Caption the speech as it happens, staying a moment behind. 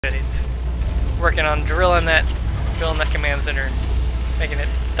working on drilling that command center, making it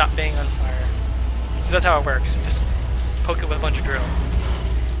stop being on fire. That's how it works. Just poke it with a bunch of drills.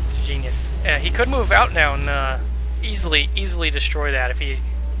 It's genius. He could move out now and easily destroy that if he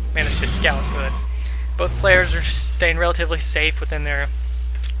managed to scout good. Both players are staying relatively safe within their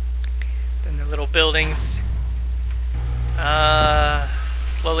little buildings.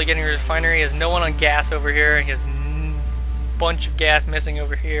 Slowly getting a refinery. He has no one on gas over here. He has a bunch of gas missing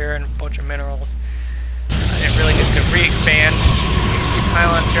over here and a bunch of minerals. It really needs to re-expand. Keep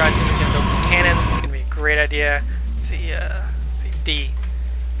pylons here. I assume he's going to build some cannons. It's going to be a great idea. Let's see D.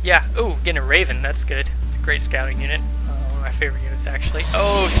 Yeah. Ooh, getting a Raven. That's good. It's a great scouting unit. One of my favorite units, actually.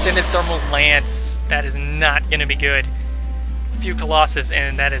 Oh, extended thermal lance. That is not going to be good. A few Colossus,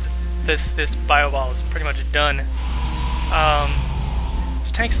 and that is this bio ball is pretty much done.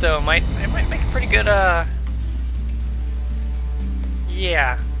 Those tanks, though, might make a pretty good.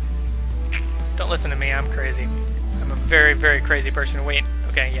 Yeah. Don't listen to me. I'm crazy. I'm a very crazy person. Wait.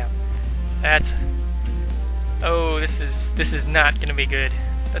 Okay. Yeah. That's. Oh, this is not going to be good.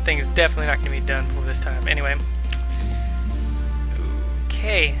 That thing is definitely not going to be done for this time. Anyway.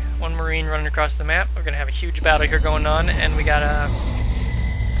 Okay. One Marine running across the map. We're going to have a huge battle here going on, and we got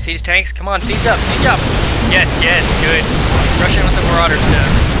siege tanks. Come on, siege up, siege up. Yes, good. Rush in with the Marauders now.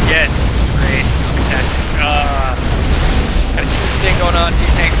 Yes, great, fantastic. Got a huge thing going on. Siege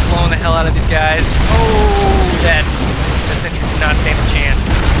tanks blowing the hell out of these guys. Oh, that sentry did not stand a chance.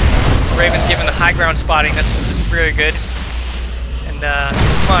 Raven's given the high ground spotting. That's very good. And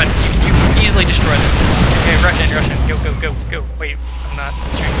come on, you can easily destroy them. Okay, rush in. Go. Wait, I'm not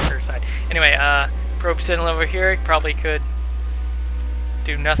shooting the third side. Anyway, probe sentinel over here. Probably could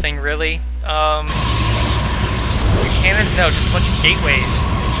do nothing really. Cannons? No, just a bunch of gateways.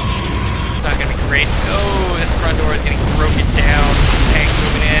 It's not gonna be great. Oh, this front door is getting broken down. Tanks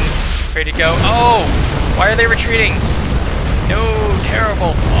moving in. Ready to go. Oh! Why are they retreating? No,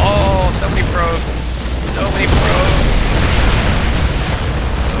 terrible. Oh, so many probes. So many probes.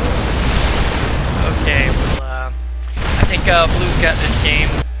 Okay, well, I think Blue's got this game.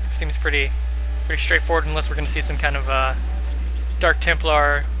 It seems pretty straightforward, unless we're gonna see some kind of Dark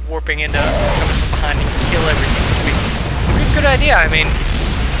Templar warping into coming from behind and kill everything. Pretty good idea. I mean,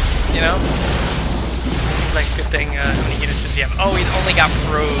 you know, seems like a good thing. How many units does he have? Oh, he's only got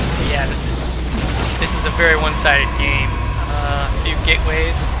probes. Yeah, this is a very one-sided game. A few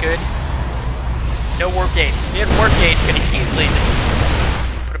gateways. That's good. No warp gate. If he had warp gate, he could easily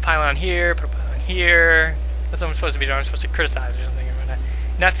just put a pylon here, put a pylon here. That's what I'm supposed to be doing. I'm supposed to criticize or something.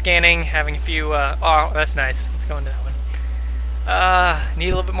 Not scanning. Having a few. Oh, that's nice. Let's go into that one. Need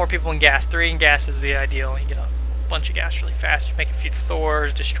a little bit more people in gas. 3 in gas is the ideal. You get a bunch of gas really fast. You make a few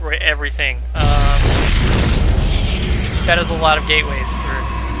Thors, destroy everything. That is a lot of gateways for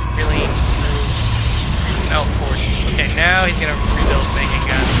really smooth outforce. Okay, now he's gonna rebuild making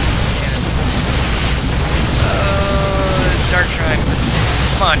cannons. Dark Triangles.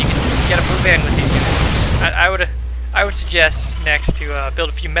 Come on, you gotta move in with these units. I would suggest next to build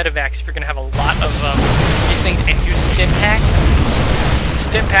a few medevacs if you're going to have a lot of these things and use stim pack.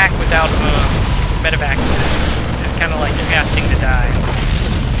 Stim pack without medevacs is kind of like you're asking to die.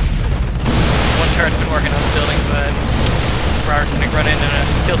 One turret's been working on the building, but Briar's going to run in and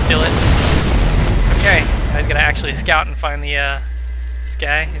kill steal it. Okay, now he's going to actually scout and find the this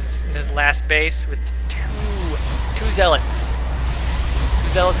guy. He's in his last base with two zealots.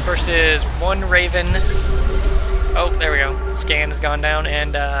 2 zealots versus 1 Raven. Oh, there we go. The scan has gone down,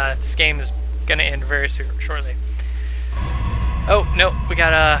 and this game is going to end very shortly. Oh, no, we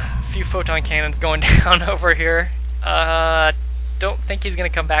got a few photon cannons going down over here. Don't think he's going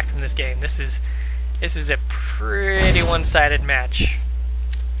to come back from this game. This is a pretty one-sided match.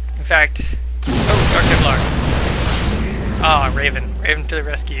 In fact, oh, Dark Templar. Ah, Raven. Raven to the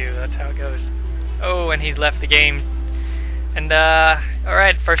rescue. That's how it goes. Oh, and he's left the game. And,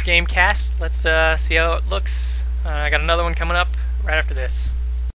 alright, first game cast. Let's see how it looks. I got another one coming up right after this.